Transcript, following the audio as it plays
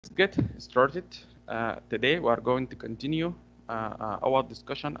Get started. Today we are going to continue our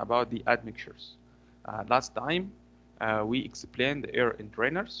discussion about the admixtures. Last time we explained the air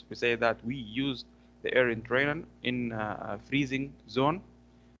entrainers. We say that we use the air entrainer in a freezing zone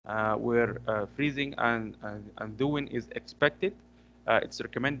where freezing and thawing is expected. It's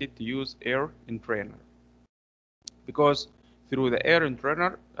recommended to use air entrainer because through the air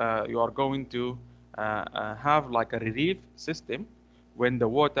entrainer you are going to have like a relief system when the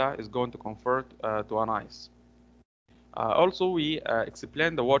water is going to convert to an ice. Also, we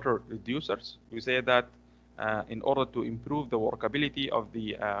explain the water reducers. We say that in order to improve the workability of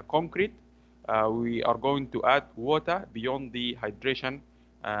the concrete, we are going to add water beyond the hydration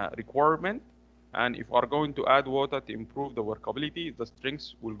requirement. And if we are going to add water to improve the workability, the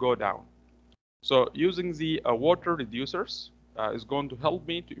strength will go down. So using the water reducers is going to help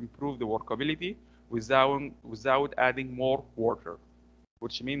me to improve the workability without adding more water,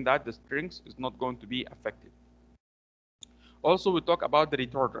 which means that the strength is not going to be affected. Also, we talk about the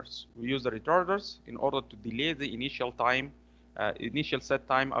retarders. We use the retarders in order to delay the initial set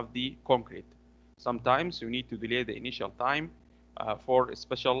time of the concrete. Sometimes you need to delay the initial time for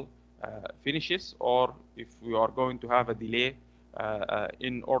special finishes, or if we are going to have a delay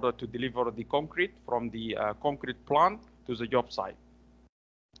in order to deliver the concrete from the concrete plant to the job site.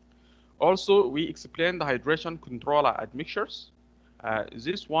 Also, we explain the hydration controller admixtures.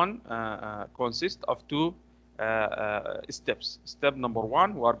 This one consists of two steps. Step number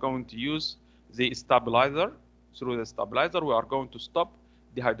one, we are going to use the stabilizer. Through the stabilizer, we are going to stop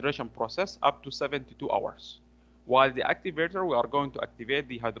the hydration process up to 72 hours. While the activator, we are going to activate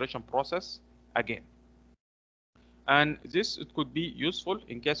the hydration process again. And this it could be useful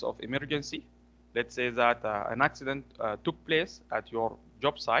in case of emergency. Let's say that an accident took place at your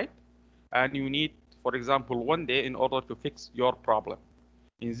job site and you need, for example, 1 day in order to fix your problem.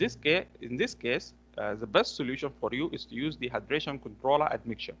 In this case, the best solution for you is to use the hydration controller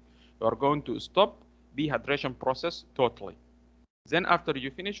admixture. You are going to stop the hydration process totally. Then after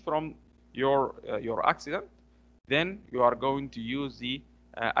you finish from your accident, then you are going to use the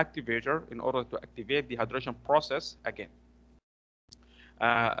activator in order to activate the hydration process again.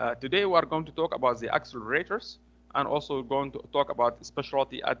 Today we are going to talk about the accelerators and also going to talk about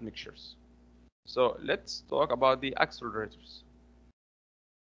specialty admixtures. So let's talk about the accelerators.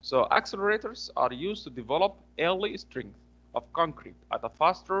 So accelerators are used to develop early strength of concrete at a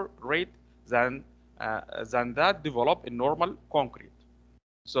faster rate than that developed in normal concrete.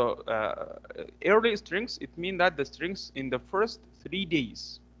 So early strengths, it means that the strengths in the first 3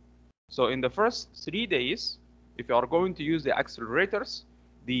 days. So in the first 3 days, if you are going to use the accelerators,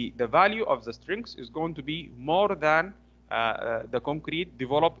 the value of the strengths is going to be more than the concrete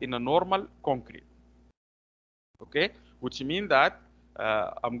developed in a normal concrete. Okay, which means that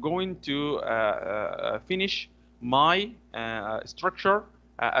I'm going to finish my structure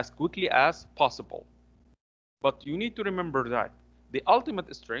as quickly as possible. But you need to remember that the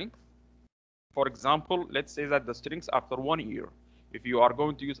ultimate strength, for example, let's say that the strength after 1 year, if you are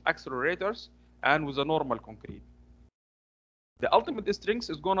going to use accelerators and with a normal concrete, the ultimate strength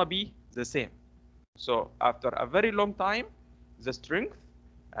is going to be the same. So after a very long time, the strength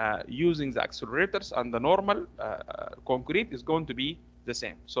using the accelerators and the normal concrete is going to be the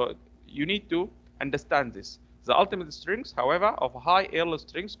same. So you need to understand this. The ultimate strength, however, of high early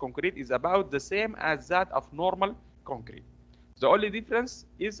strength concrete is about the same as that of normal concrete. The only difference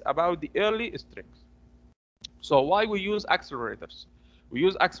is about the early strength. So why we use accelerators? We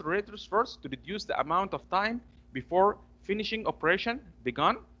use accelerators first to reduce the amount of time before finishing operation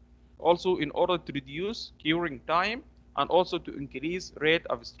begun, also in order to reduce curing time and also to increase rate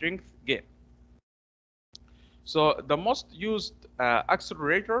of strength gain. So the most used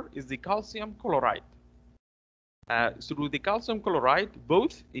accelerator is the calcium chloride. Through the calcium chloride,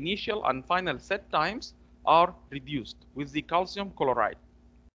 both initial and final set times are reduced with the calcium chloride.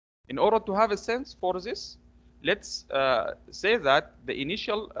 In order to have a sense for this, let's say that the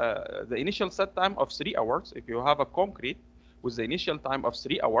initial set time of 3 hours, if you have a concrete with the initial time of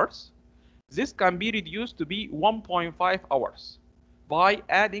 3 hours, this can be reduced to be 1.5 hours by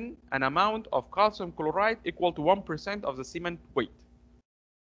adding an amount of calcium chloride equal to 1% of the cement weight.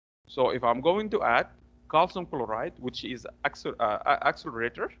 So if I'm going to add calcium chloride, which is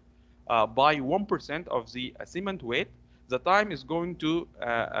accelerator, by 1% of the cement weight, the time is going to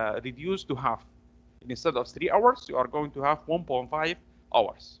reduce to half. Instead of 3 hours, you are going to have 1.5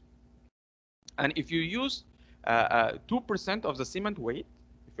 hours. And if you use 2% of the cement weight,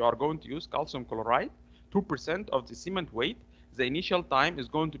 if you are going to use calcium chloride, 2% of the cement weight, the initial time is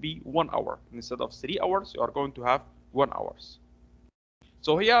going to be 1 hour. Instead of 3 hours, you are going to have 1 hour.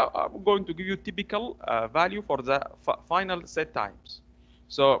 So here I'm going to give you typical value for the final set times.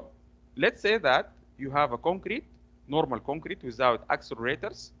 So let's say that you have a concrete, normal concrete without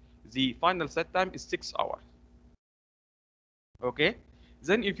accelerators. The final set time is 6 hours. Okay.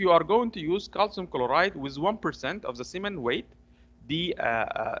 Then if you are going to use calcium chloride with 1% of the cement weight, the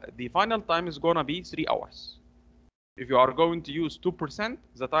final time is going to be 3 hours. If you are going to use 2%,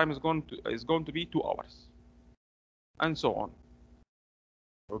 the time is going to be 2 hours, and so on.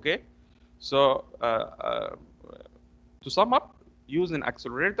 Okay, so to sum up, using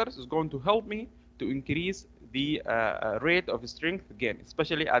accelerators is going to help me to increase the rate of strength gain,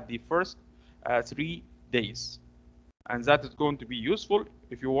 especially at the first 3 days. And that is going to be useful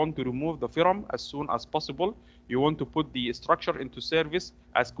if you want to remove the film as soon as possible. You want to put the structure into service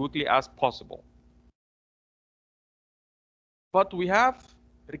as quickly as possible. But we have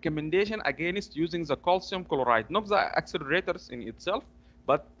recommendation against using the calcium chloride, not the accelerators in itself,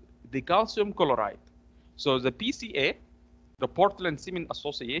 but the calcium chloride. So the PCA, the Portland Cement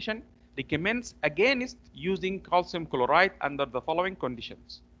Association, recommends against using calcium chloride under the following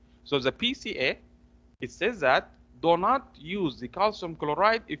conditions. So the PCA, it says that do not use the calcium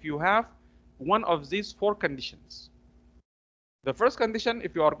chloride if you have one of these 4 conditions. The first condition,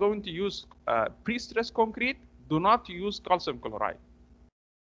 if you are going to use pre-stressed concrete, do not use calcium chloride.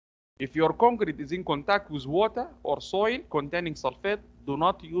 If your concrete is in contact with water or soil containing sulfate, do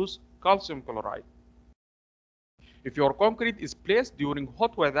not use calcium chloride. If your concrete is placed during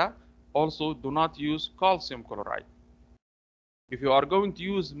hot weather, also do not use calcium chloride. If you are going to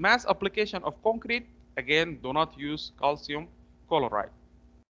use mass application of concrete, again, do not use calcium chloride.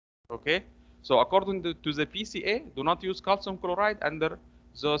 Okay, so according to the PCA, do not use calcium chloride under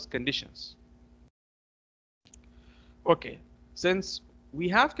those conditions. Okay, since we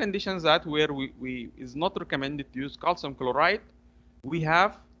have conditions that where we is not recommended to use calcium chloride, we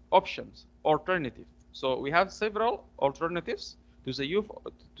have options, alternatives. So we have several alternatives to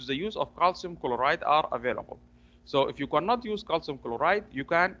the use of calcium chloride are available. So if you cannot use calcium chloride, you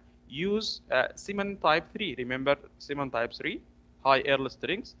can use cement type 3. Remember cement type 3, high air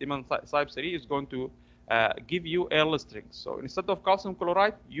strength. Cement type 3 is going to give you air strength. So instead of calcium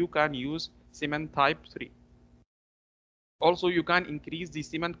chloride, you can use cement type 3. Also, you can increase the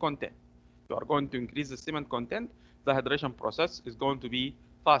cement content. You are going to increase the cement content, the hydration process is going to be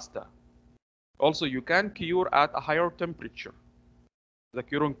faster. Also, you can cure at a higher temperature. The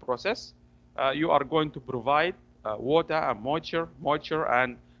curing process, you are going to provide water and moisture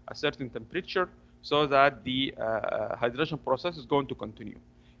and a certain temperature so that the hydration process is going to continue.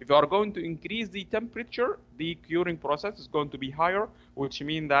 If you are going to increase the temperature, the curing process is going to be higher, which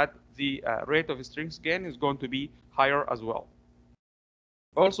means that the rate of strength gain is going to be higher as well.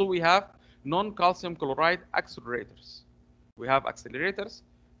 Also, we have non-calcium chloride accelerators. We have accelerators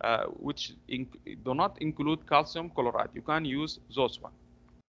which do not include calcium chloride. You can use those ones.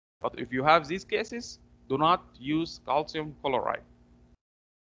 But if you have these cases, do not use calcium chloride.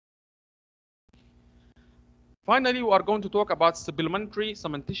 Finally, we are going to talk about supplementary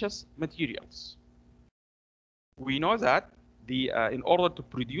cementitious materials. We know that in order to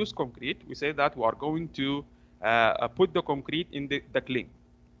produce concrete, we say that we are going to put the concrete in the kiln.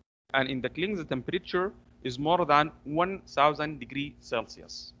 And in the kiln, the temperature is more than 1000 degrees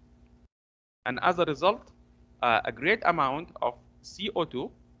Celsius. And as a result, a great amount of CO2,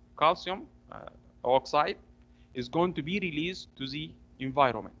 calcium oxide, is going to be released to the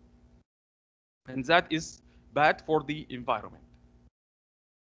environment. And that is bad for the environment.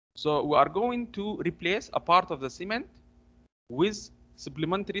 So we are going to replace a part of the cement with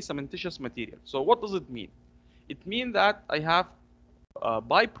supplementary cementitious material. So what does it mean? It means that I have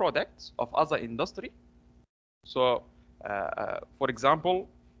byproducts of other industry. So for example,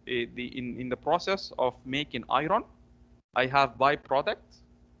 in the process of making iron, I have byproducts,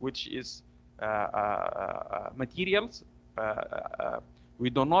 which is materials we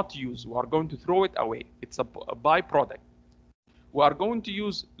do not use. We are going to throw it away. It's a byproduct. We are going to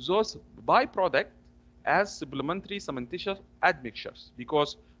use those byproducts as supplementary cementitious admixtures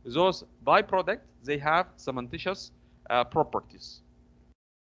because those byproducts, they have cementitious properties.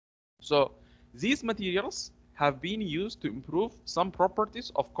 So these materials have been used to improve some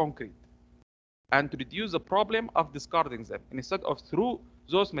properties of concrete and to reduce the problem of discarding them. And instead of throw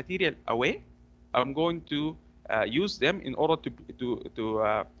those materials away, I'm going to use them in order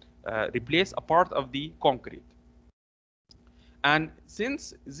to replace a part of the concrete. And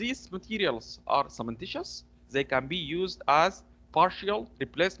since these materials are cementitious, they can be used as partial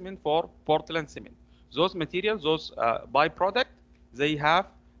replacement for Portland cement. Those materials, those byproducts, they have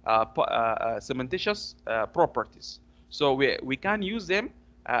cementitious properties. So we can use them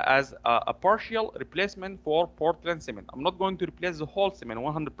as a partial replacement for Portland cement. I'm not going to replace the whole cement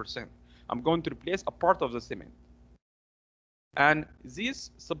 100%. I'm going to replace a part of the cement. And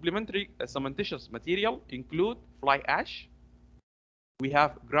these supplementary cementitious material include fly ash. We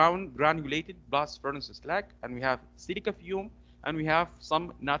have granulated blast furnace slag, and we have silica fume, and we have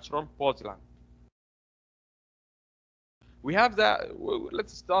some natural pozzolan. We have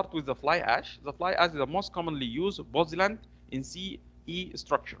let's start with the fly ash. The fly ash is the most commonly used pozzolan in CE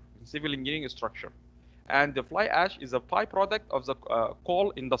structure, in civil engineering structure. And the fly ash is a byproduct of the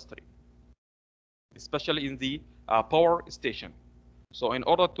coal industry, especially in the power station. So in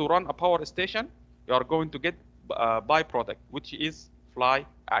order to run a power station, you are going to get a byproduct, which is fly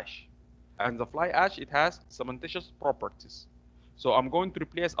ash. And the fly ash, it has cementitious properties. So I'm going to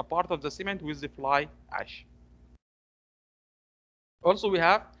replace a part of the cement with the fly ash. Also, we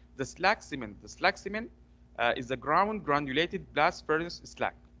have the slag cement. The slag cement is a granulated blast furnace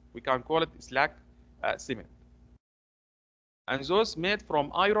slag. We can call it slag cement. And those made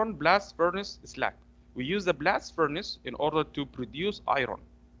from iron blast furnace slag. We use the blast furnace in order to produce iron.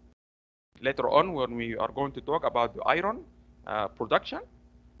 Later on, when we are going to talk about the iron production,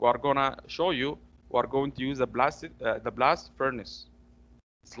 we are going to show you we are going to use the blast furnace.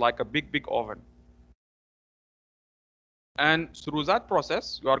 It's like a big oven. And through that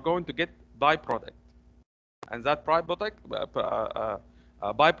process, you are going to get byproduct. And that byproduct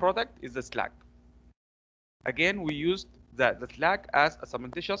is the slag. Again, we used the slag as a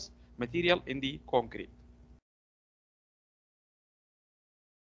cementitious material in the concrete.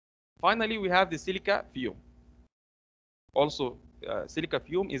 Finally, we have the silica fume. Also, silica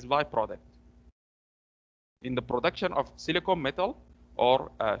fume is byproduct in the production of silicon metal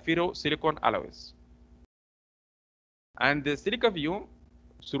or ferrosilicon alloys. And the silica fume,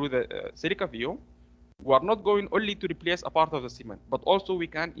 through the silica fume, we are not going only to replace a part of the cement, but also we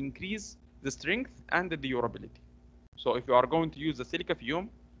can increase the strength and the durability. So if you are going to use the silica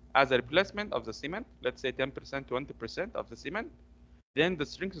fume as a replacement of the cement, let's say 10%, 20% of the cement, then the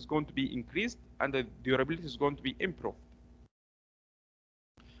strength is going to be increased and the durability is going to be improved.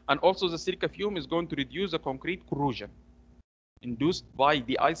 And also the silica fume is going to reduce the concrete corrosion induced by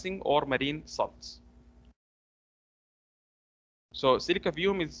de-icing or marine salts. So silica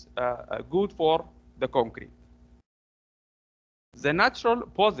fume is good for the concrete. The natural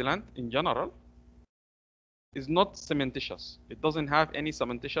pozzolan in general is not cementitious. It doesn't have any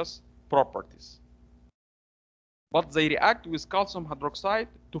cementitious properties. But they react with calcium hydroxide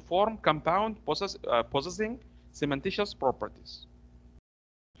to form compound possessing cementitious properties.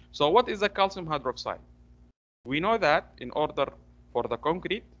 So what is the calcium hydroxide? We know that in order for the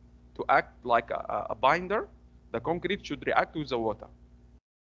concrete to act like a binder, the concrete should react with the water.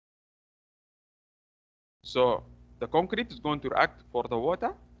 So the concrete is going to react for the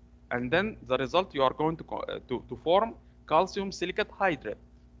water, and then the result you are going to form calcium silicate hydrate.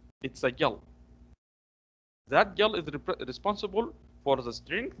 It's a gel. That gel is responsible for the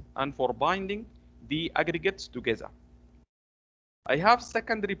strength and for binding the aggregates together. I have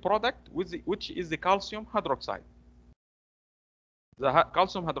secondary product which is the calcium hydroxide. The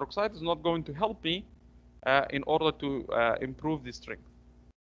calcium hydroxide is not going to help me in order to improve the strength.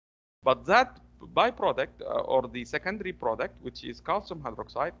 But that byproduct or the secondary product, which is calcium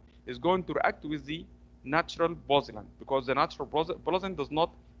hydroxide, is going to react with the natural pozzolan, because the natural pozzolan does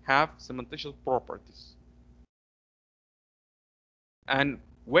not have cementitious properties. And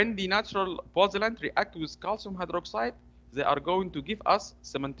when the natural pozzolan react with calcium hydroxide, they are going to give us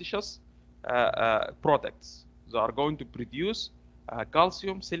cementitious products. They are going to produce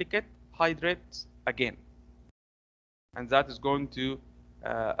calcium silicate hydrates again. And that is going to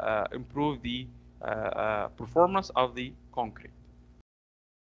improve the performance of the concrete.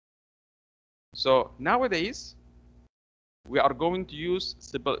 So nowadays, we are going to use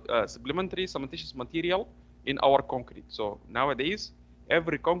supplementary cementitious material in our concrete. So nowadays,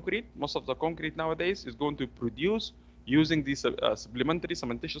 every concrete, most of the concrete nowadays is going to produce using this supplementary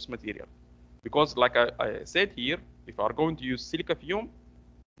cementitious material. Because like I said here, if you are going to use silica fume,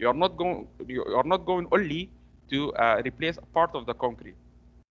 you are not going only to replace a part of the concrete.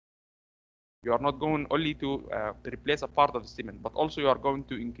 You are not going only to replace a part of the cement, but also you are going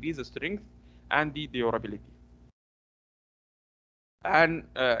to increase the strength and the durability. And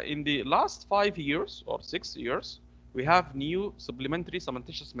in the last 5 years or 6 years, we have new supplementary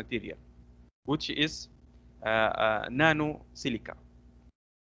cementitious material, which is nano silica.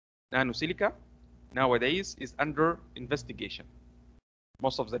 Nano silica nowadays is under investigation.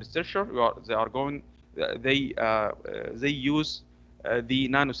 Most of the researchers they use the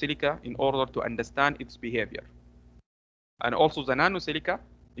nano silica in order to understand its behavior. And also the nanosilica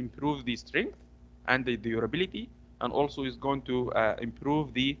improves the strength and the durability, and also is going to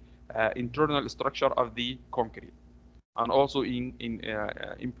improve the internal structure of the concrete, and also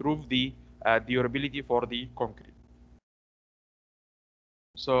improve the durability for the concrete.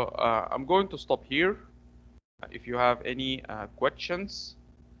 So I'm going to stop here. If you have any questions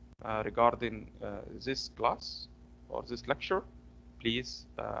regarding this class or this lecture, please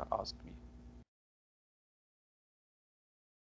ask me.